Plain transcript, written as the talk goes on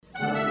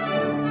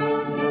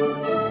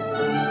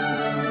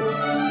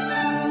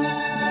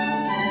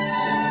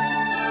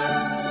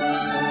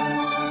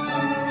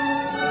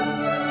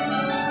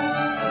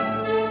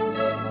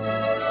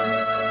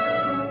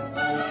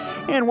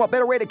And what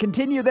better way to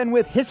continue than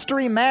with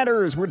History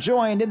Matters? We're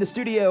joined in the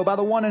studio by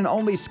the one and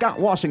only Scott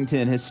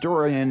Washington,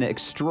 historian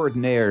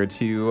extraordinaire,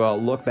 to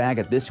look back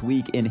at this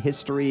week in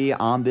history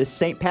on this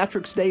St.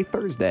 Patrick's Day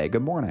Thursday.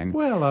 Good morning.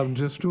 Well, I'm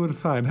just doing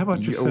fine. How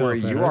about yourself?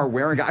 You are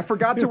wearing... I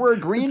forgot to wear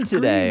green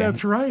today. Green,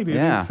 that's right. It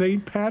is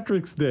St.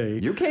 Patrick's Day.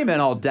 You came in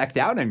all decked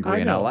out in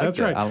green. I know, like that's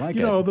it. right. I like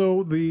it. You know,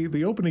 though,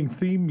 the opening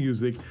theme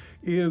music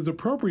is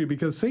appropriate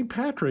because St.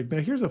 Patrick, now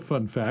here's a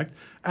fun fact,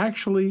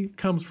 actually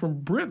comes from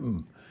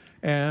Britain.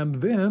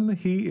 And then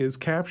he is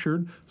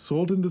captured,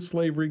 sold into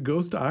slavery,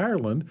 goes to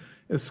Ireland,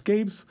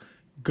 escapes,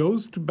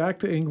 goes back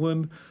to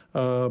England,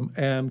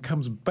 and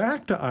comes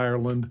back to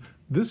Ireland,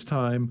 this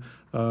time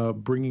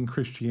bringing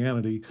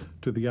Christianity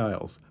to the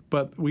Isles.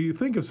 But when you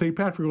think of St.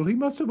 Patrick, well, he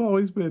must have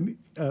always been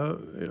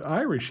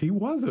Irish. He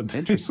wasn't.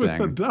 Interesting. He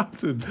was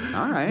adopted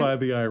right. by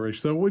the Irish,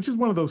 so which is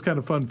one of those kind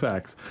of fun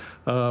facts.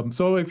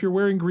 So if you're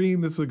wearing green,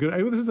 this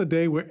is a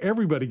day where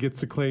everybody gets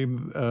to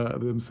claim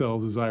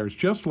themselves as Irish,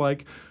 just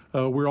like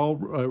we're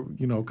all,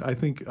 I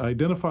think,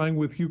 identifying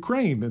with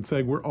Ukraine and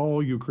saying we're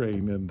all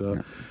Ukraine.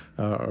 And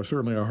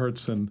certainly our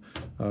hearts and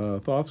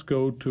thoughts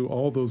go to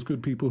all those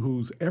good people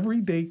whose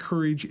everyday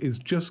courage is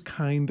just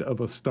kind of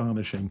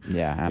astonishing.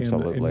 Yeah,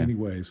 absolutely. In many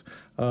ways.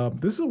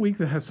 This is a week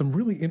that has some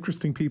really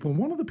interesting people. And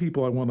one of the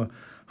people I want to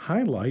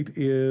highlight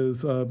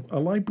is a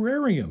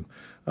librarian,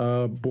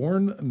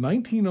 born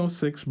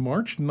 1906,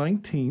 March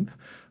 19th.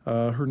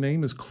 Her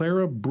name is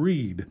Clara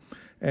Breed.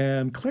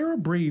 And Clara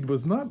Breed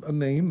was not a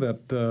name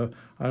that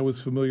I was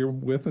familiar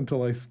with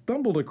until I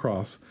stumbled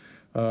across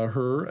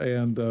her.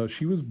 And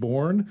she was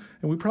born,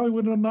 and we probably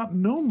would have not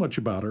known much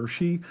about her.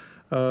 She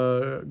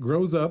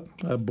grows up,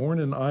 born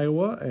in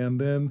Iowa, and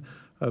then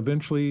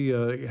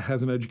eventually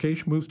has an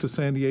education, moves to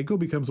San Diego,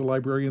 becomes a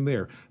librarian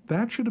there.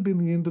 That should have been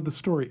the end of the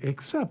story,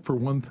 except for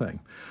one thing.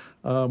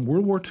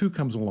 World War II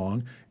comes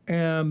along,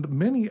 and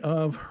many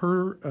of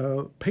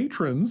her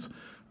patrons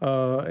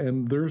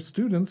and their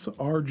students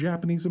are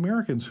Japanese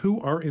Americans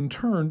who are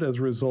interned as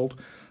a result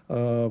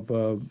of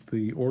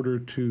the order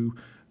to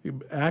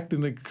act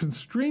in an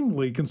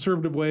extremely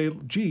conservative way.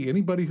 Gee,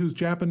 anybody who's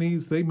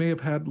Japanese, they may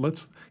have had,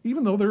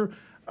 even though they're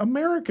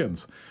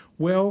Americans.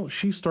 Well,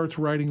 she starts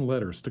writing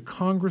letters to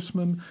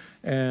congressmen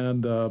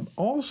and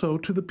also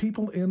to the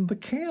people in the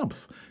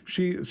camps.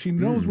 She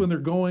knows when they're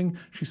going.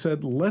 She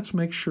said, let's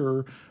make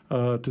sure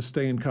to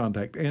stay in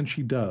contact, and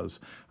she does.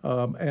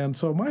 And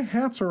so my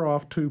hats are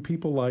off to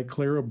people like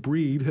Clara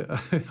Breed,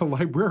 a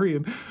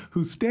librarian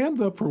who stands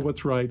up for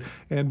what's right.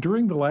 And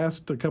during the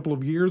last couple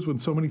of years when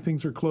so many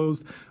things are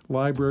closed,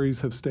 libraries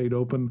have stayed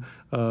open.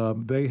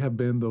 They have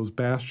been those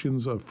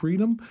bastions of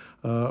freedom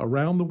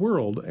around the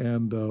world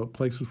and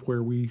places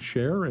where we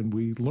share and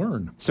we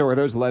learn. So are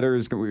those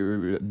letters,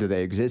 do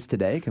they exist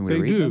today? Can we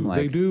read them?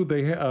 They do.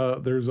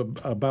 There's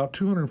about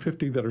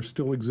 250 that are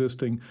still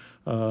existing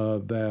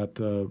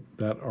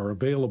that are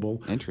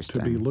available to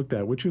be looked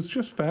at, which is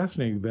just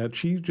fascinating that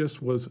she just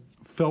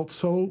felt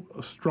so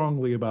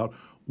strongly about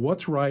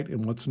what's right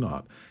and what's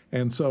not.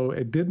 And so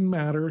it didn't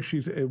matter.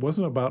 It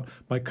wasn't about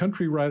my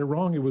country right or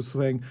wrong. It was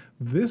saying,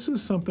 this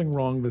is something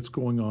wrong that's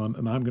going on,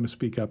 and I'm going to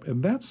speak up.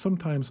 And that's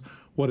sometimes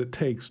what it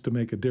takes to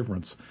make a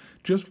difference.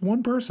 Just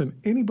one person,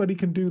 anybody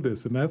can do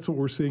this. And that's what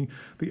we're seeing.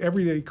 The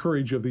everyday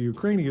courage of the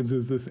Ukrainians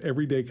is this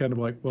everyday kind of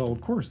like, well,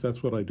 of course,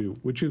 that's what I do,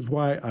 which is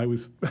why I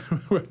was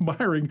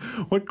admiring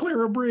what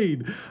Clara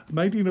Breed,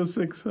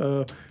 1906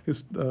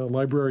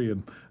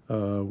 librarian,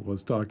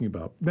 was talking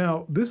about.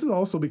 Now, this is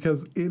also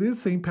because it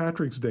is St.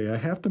 Patrick's Day. I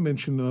have to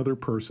mention another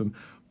person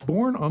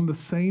born on the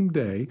same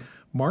day,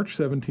 March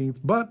 17th,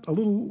 but a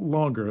little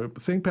longer.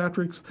 St.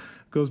 Patrick's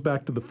goes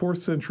back to the 4th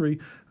century.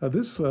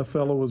 This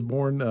fellow was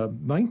born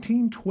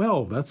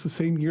 1912. That's the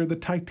same year the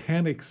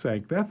Titanic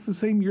sank. That's the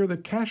same year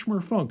that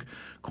Kashmir Funk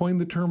coined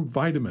the term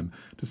vitamin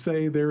to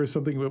say there is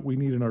something that we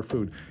need in our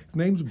food. His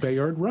name's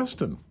Bayard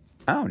Rustin.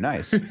 Oh,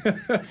 nice.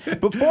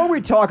 Before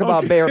we talk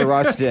about Bayard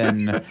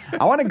Rustin,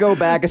 I want to go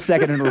back a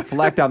second and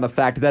reflect on the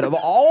fact that of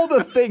all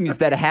the things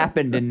that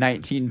happened in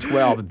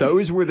 1912,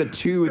 those were the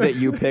two that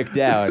you picked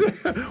out.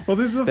 Well,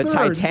 this is the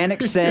third.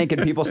 Titanic sank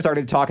and people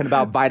starstarted talking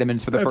about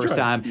vitamins for the first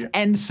time,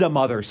 and some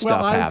other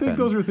stuff happened. I think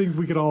those are things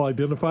we can all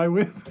identify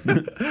with.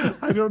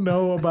 I don't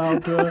know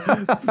about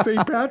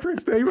St.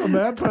 Patrick's Day on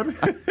that,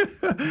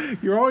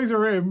 but you're always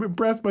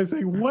impressed by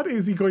saying, what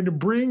is he going to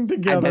bring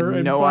together? I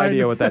had no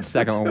idea what that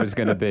second one was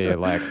going to be.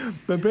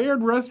 But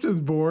Bayard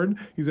Rustin's born.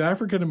 He's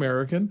African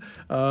American.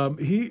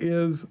 He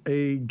is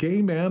a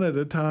gay man at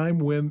a time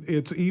when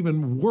it's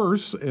even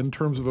worse in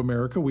terms of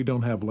America. We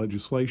don't have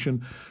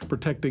legislation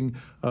protecting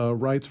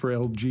rights for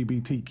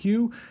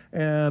LGBTQ,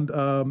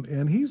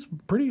 and he's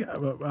pretty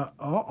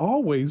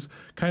always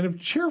kind of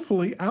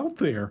cheerfully out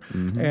there.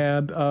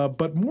 And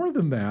but more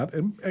than that,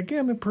 and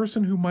again, a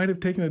person who might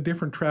have taken a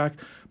different track,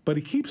 but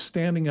he keeps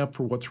standing up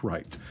for what's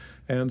right.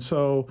 And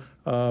so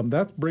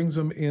that brings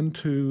him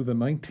into the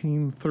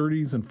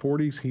 1930s and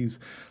 40s. He's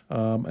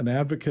an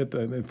advocate,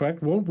 and in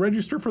fact, won't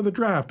register for the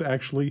draft,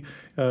 actually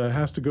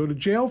has to go to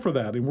jail for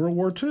that in World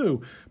War II.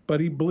 But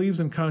he believes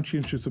in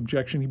conscientious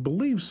objection. He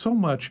believes so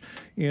much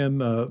in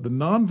the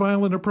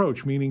nonviolent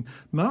approach, meaning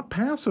not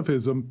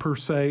pacifism per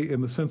se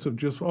in the sense of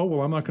just, oh,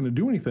 well, I'm not going to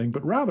do anything,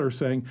 but rather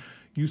saying,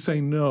 you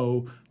say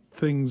no,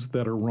 things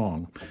that are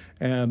wrong.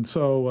 And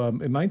so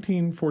in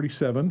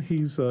 1947,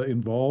 he's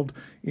involved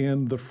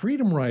in the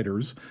Freedom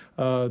Riders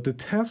to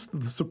test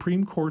the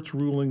Supreme Court's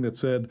ruling that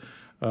said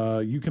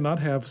you cannot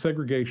have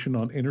segregation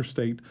on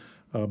interstate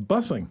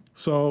busing.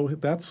 So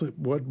that's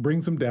what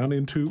brings them down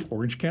into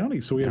Orange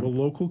County. So we have a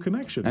local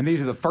connection. And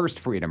these are the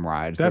first Freedom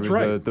Rides. That's there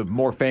was right. the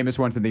more famous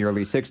ones in the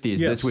early 60s. Yes.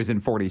 This was in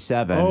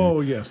 47.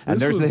 Oh, yes. And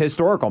there's the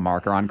historical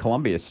marker on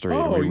Columbia Street.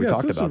 Oh, we yes,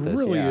 talked this about is this.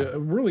 really, Yeah.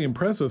 really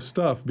impressive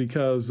stuff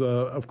because,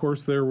 of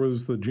course, there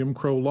was the Jim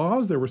Crow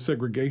laws, there were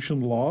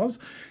segregation laws,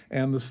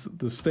 and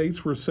the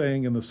states were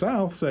saying in the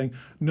South, saying,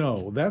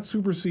 no, that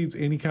supersedes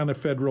any kind of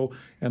federal,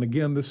 and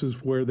again, this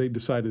is where they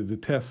decided to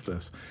test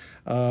this.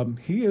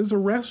 He is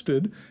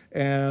arrested,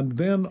 and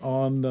then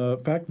on,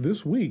 in fact,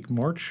 this week,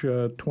 March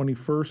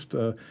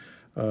 21st,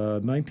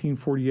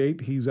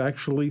 1948, he's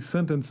actually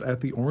sentenced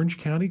at the Orange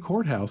County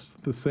Courthouse,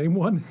 the same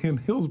one in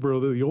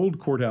Hillsborough, the old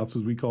courthouse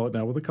as we call it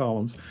now with the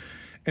columns,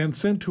 and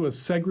sent to a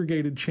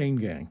segregated chain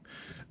gang.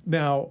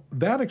 Now,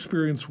 that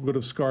experience would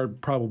have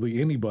scarred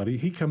probably anybody.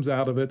 He comes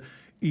out of it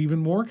even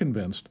more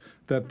convinced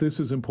that this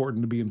is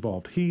important to be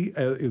involved. He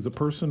is a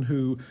person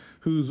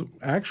whose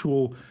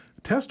actual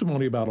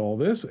testimony about all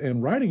this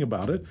and writing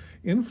about it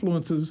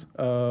influences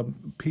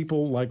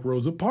people like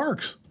Rosa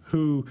Parks,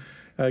 who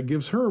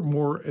gives her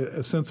more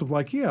a sense of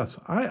like, yes,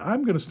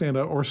 I'm going to stand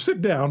up or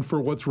sit down for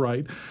what's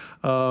right,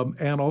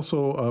 and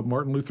also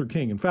Martin Luther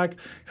King. In fact,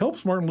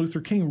 helps Martin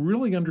Luther King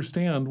really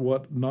understand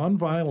what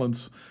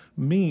nonviolence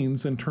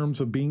means in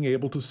terms of being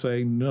able to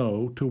say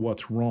no to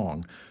what's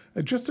wrong.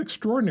 Just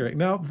extraordinary.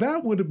 Now,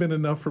 that would have been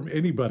enough from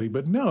anybody,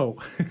 but no,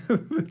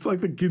 it's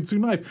like the Ginsu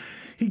knife.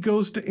 He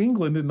goes to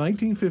England in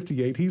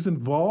 1958. He's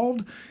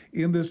involved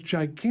in this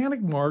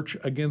gigantic march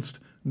against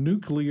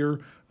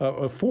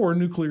for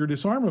nuclear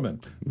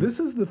disarmament. This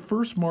is the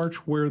first march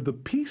where the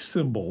peace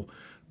symbol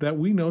that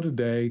we know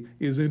today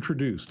is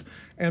introduced.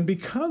 And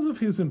because of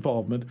his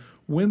involvement,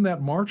 when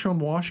that March on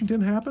Washington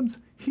happens,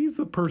 he's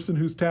the person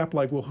who's tapped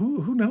like, well,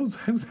 who knows,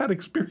 who's had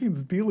experience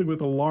dealing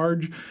with a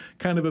large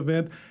kind of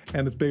event,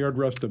 and it's Bayard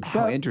Rustin.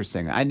 How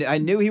interesting. I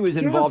knew he was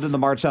involved in the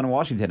March on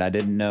Washington. I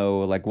didn't know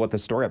like what the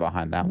story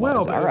behind that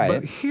was. All right.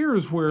 But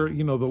here's where,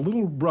 the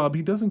little rub,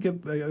 he doesn't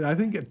get, I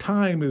think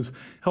time is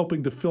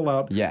helping to fill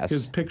out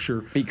his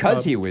picture.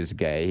 Because he was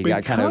gay. He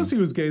got kind of he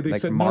was gay, they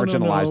said,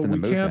 marginalized no, in the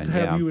movement. We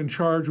can't have you in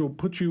charge. We'll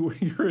put you,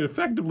 you're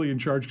effectively in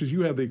charge because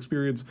you have the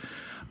experience.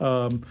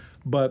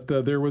 But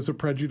there was a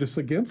prejudice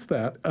against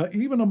that,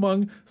 even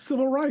among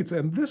civil rights.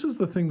 And this is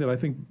the thing that I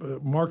think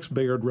marks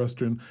Bayard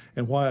Rustin,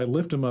 and why I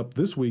lift him up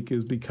this week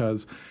is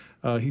because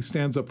he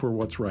stands up for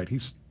what's right.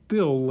 He's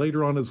still,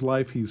 later on in his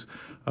life, he's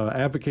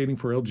advocating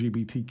for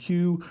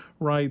LGBTQ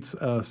rights.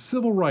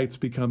 Civil rights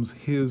becomes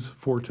his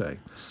forte.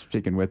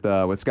 Speaking with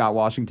Scott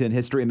Washington,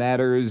 History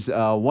Matters.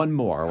 One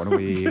more. What do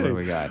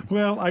we got?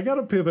 Well, I got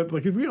to pivot.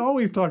 Like, if we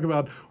always talk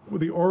about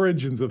the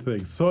origins of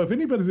things. So if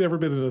anybody's ever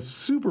been in a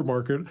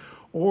supermarket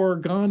or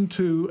gone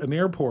to an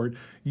airport,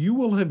 you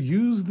will have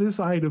used this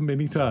item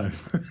many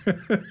times.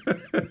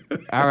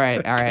 All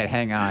right,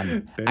 hang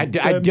on. I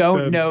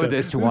don't know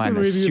this one.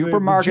 A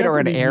supermarket or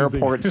an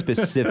airport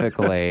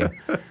specifically?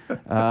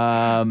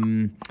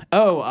 Tiny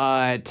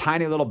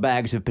little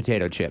bags of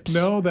potato chips.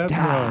 No, that's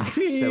wrong.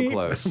 So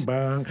close.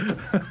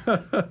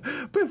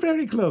 But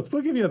very close.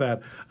 We'll give you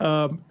that.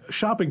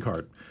 Shopping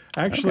cart.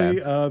 Actually,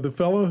 the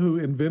fellow who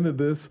invented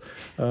this.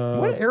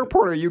 What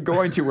airport are you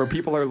going to where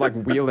people are like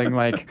wheeling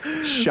like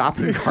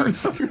shopping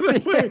carts?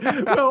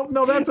 Well,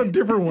 no, that's a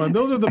different one.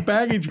 Those are the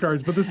baggage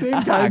carts, but the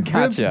same guy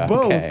invents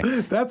both.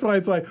 Okay. That's why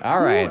it's like.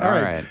 All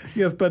right.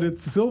 Yes, but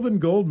it's Sylvan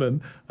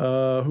Goldman,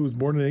 who was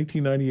born in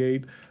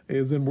 1898,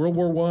 is in World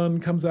War I,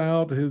 comes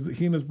out.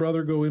 He and his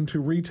brother go into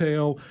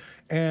retail,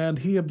 and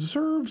he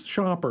observes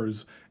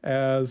shoppers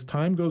as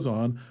time goes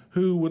on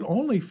who would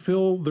only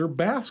fill their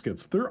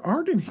baskets. There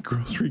aren't any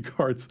grocery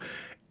carts.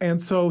 And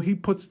so he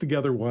puts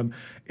together one.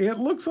 It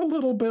looks a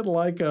little bit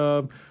like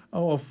a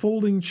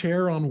folding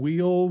chair on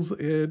wheels.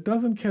 It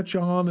doesn't catch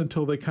on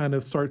until they kind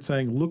of start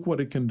saying, look what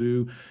it can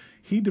do.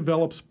 He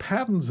develops,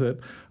 patents it.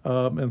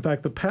 In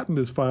fact, the patent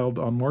is filed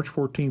on March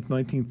 14th,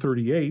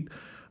 1938.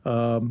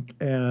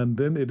 And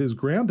then it is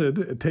granted.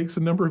 It takes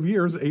a number of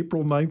years,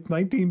 April 9th,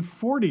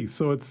 1940.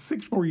 So it's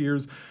 6 more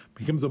years,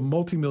 becomes a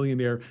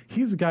multimillionaire.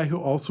 He's the guy who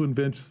also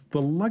invents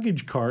the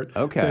luggage cart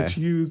that's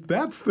used.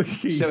 That's the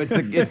key. So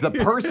it's the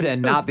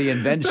person, not the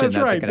invention. That's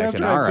right. The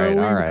connection. That's right.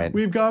 All right.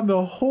 We've gone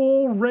the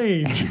whole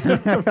range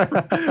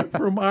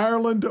from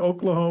Ireland to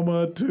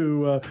Oklahoma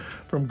to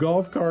from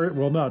golf cart.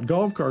 Well, not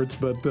golf carts,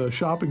 but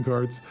shopping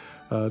carts.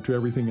 To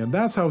everything. And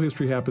that's how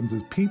history happens,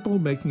 is people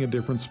making a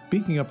difference,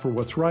 speaking up for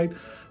what's right,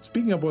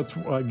 speaking up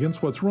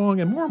against what's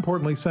wrong, and more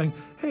importantly, saying,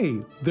 hey,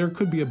 there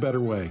could be a better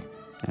way.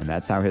 And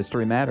that's how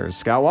history matters.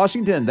 Scott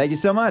Washington, thank you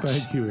so much.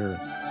 Thank you, Eric.